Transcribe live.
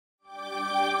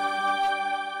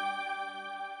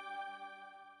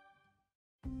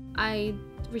I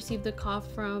received a call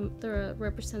from the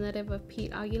representative of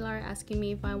Pete Aguilar asking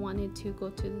me if I wanted to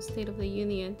go to the State of the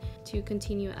Union to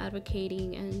continue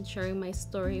advocating and sharing my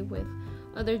story with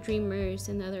other dreamers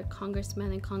and other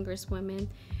congressmen and congresswomen.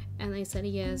 And I said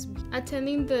yes.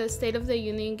 Attending the State of the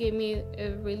Union gave me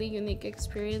a really unique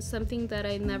experience, something that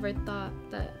I never thought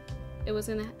that it was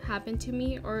gonna happen to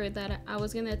me or that I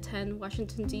was gonna attend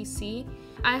Washington, D.C.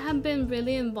 I have been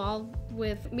really involved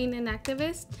with being an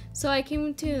activist. So I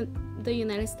came to the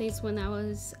United States when I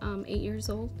was 8 years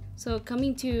old. So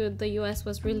coming to the US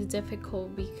was really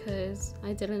difficult because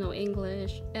I didn't know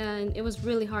English and it was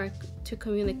really hard to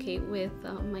communicate with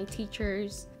my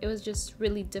teachers. It was just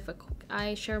really difficult.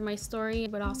 I share my story,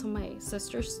 but also my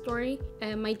sister's story.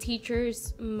 And my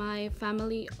teachers, my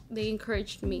family, they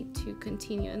encouraged me to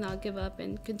continue and not give up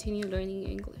and continue learning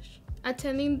English.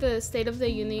 Attending the State of the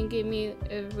Union gave me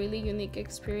a really unique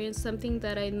experience, something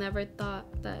that I never thought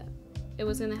that it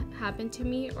was gonna happen to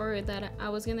me or that I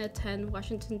was gonna attend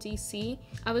Washington, D.C.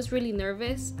 I was really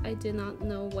nervous. I did not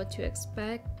know what to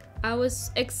expect. I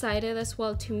was excited as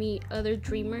well to meet other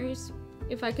dreamers.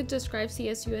 If I could describe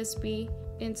CSUSB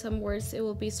in some words, it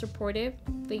will be supportive.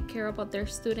 They care about their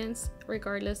students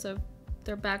regardless of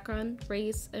their background,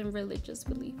 race, and religious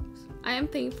beliefs. I am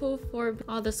thankful for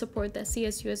all the support that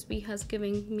CSUSB has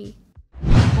given me.